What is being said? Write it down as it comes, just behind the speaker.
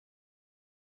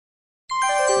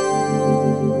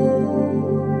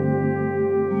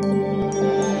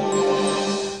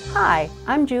Hi,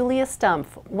 I'm Julia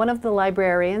Stumpf, one of the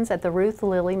librarians at the Ruth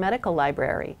Lilly Medical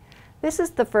Library. This is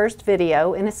the first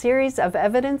video in a series of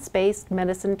evidence-based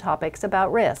medicine topics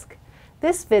about risk.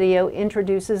 This video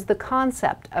introduces the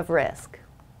concept of risk.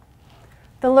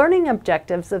 The learning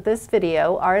objectives of this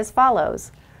video are as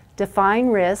follows: define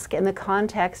risk in the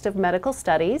context of medical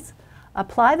studies,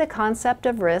 apply the concept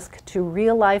of risk to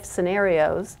real-life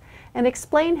scenarios, and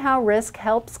explain how risk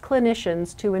helps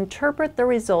clinicians to interpret the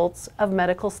results of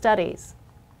medical studies.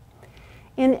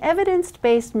 In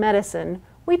evidence-based medicine,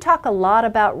 we talk a lot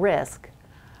about risk.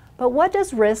 But what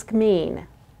does risk mean?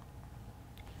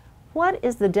 What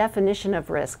is the definition of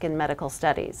risk in medical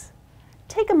studies?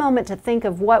 Take a moment to think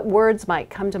of what words might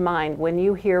come to mind when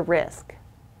you hear risk.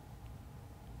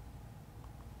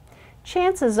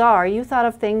 Chances are you thought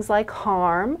of things like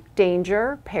harm,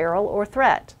 danger, peril, or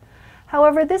threat.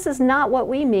 However, this is not what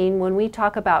we mean when we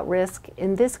talk about risk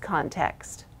in this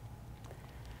context.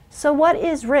 So what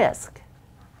is risk?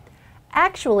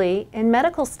 Actually, in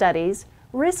medical studies,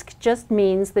 risk just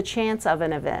means the chance of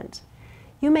an event.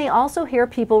 You may also hear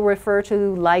people refer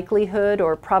to likelihood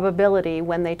or probability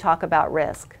when they talk about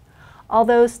risk.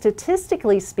 Although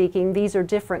statistically speaking, these are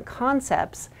different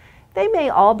concepts, they may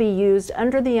all be used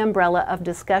under the umbrella of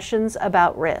discussions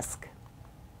about risk.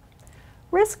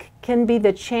 Risk can be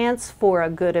the chance for a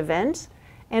good event,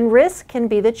 and risk can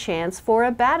be the chance for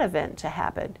a bad event to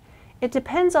happen. It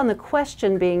depends on the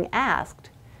question being asked.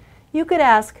 You could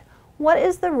ask, what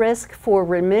is the risk for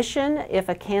remission if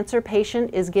a cancer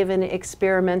patient is given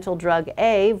experimental drug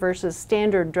A versus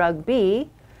standard drug B?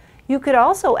 You could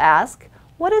also ask,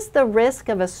 what is the risk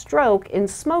of a stroke in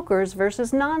smokers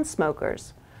versus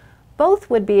non-smokers? Both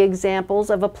would be examples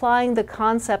of applying the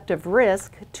concept of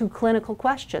risk to clinical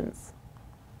questions.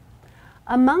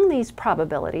 Among these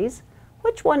probabilities,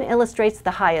 which one illustrates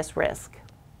the highest risk?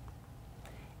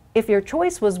 If your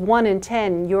choice was 1 in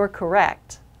 10, you're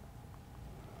correct.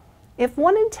 If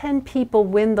 1 in 10 people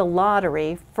win the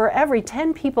lottery, for every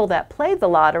 10 people that play the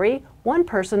lottery, 1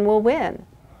 person will win.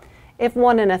 If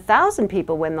 1 in 1,000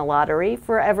 people win the lottery,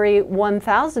 for every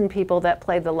 1,000 people that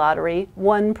play the lottery,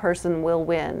 1 person will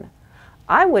win.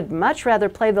 I would much rather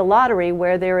play the lottery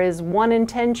where there is 1 in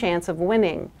 10 chance of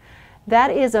winning.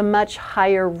 That is a much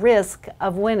higher risk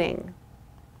of winning.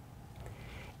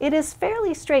 It is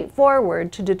fairly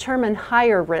straightforward to determine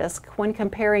higher risk when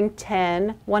comparing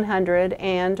 10, 100,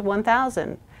 and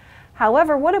 1,000.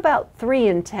 However, what about 3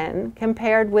 in 10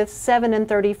 compared with 7 in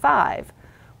 35?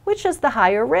 Which is the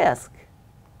higher risk?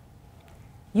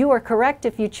 You are correct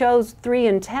if you chose 3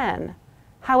 in 10.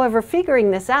 However, figuring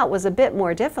this out was a bit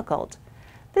more difficult.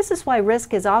 This is why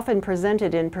risk is often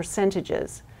presented in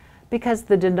percentages. Because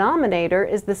the denominator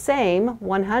is the same,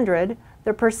 100,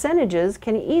 the percentages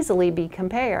can easily be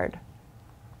compared.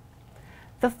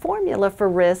 The formula for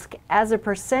risk as a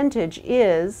percentage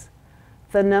is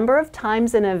the number of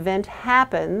times an event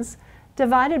happens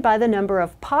divided by the number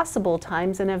of possible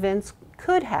times an event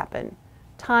could happen,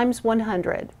 times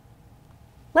 100.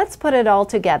 Let's put it all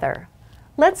together.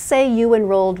 Let's say you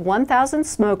enrolled 1,000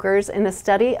 smokers in a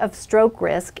study of stroke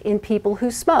risk in people who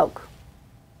smoke.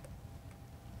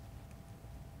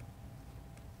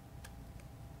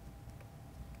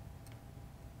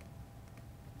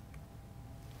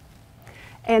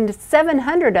 And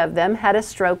 700 of them had a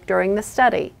stroke during the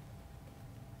study.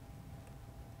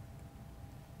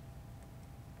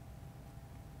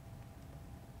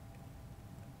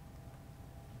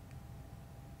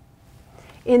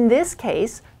 In this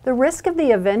case, the risk of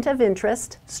the event of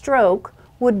interest, stroke,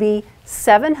 would be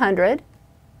 700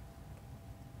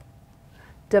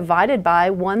 divided by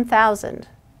 1,000,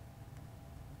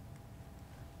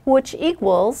 which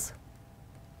equals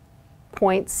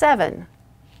 0.7.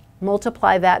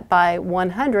 Multiply that by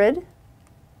 100,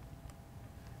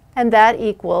 and that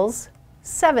equals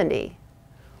 70,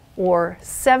 or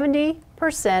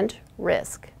 70%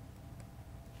 risk.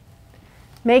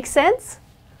 Make sense?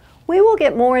 We will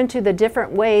get more into the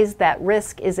different ways that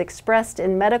risk is expressed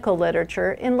in medical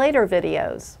literature in later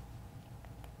videos.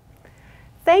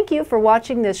 Thank you for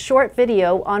watching this short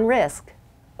video on risk.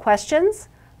 Questions?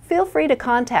 Feel free to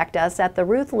contact us at the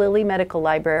Ruth Lilly Medical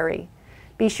Library.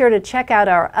 Be sure to check out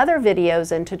our other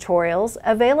videos and tutorials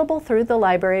available through the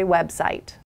library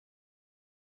website.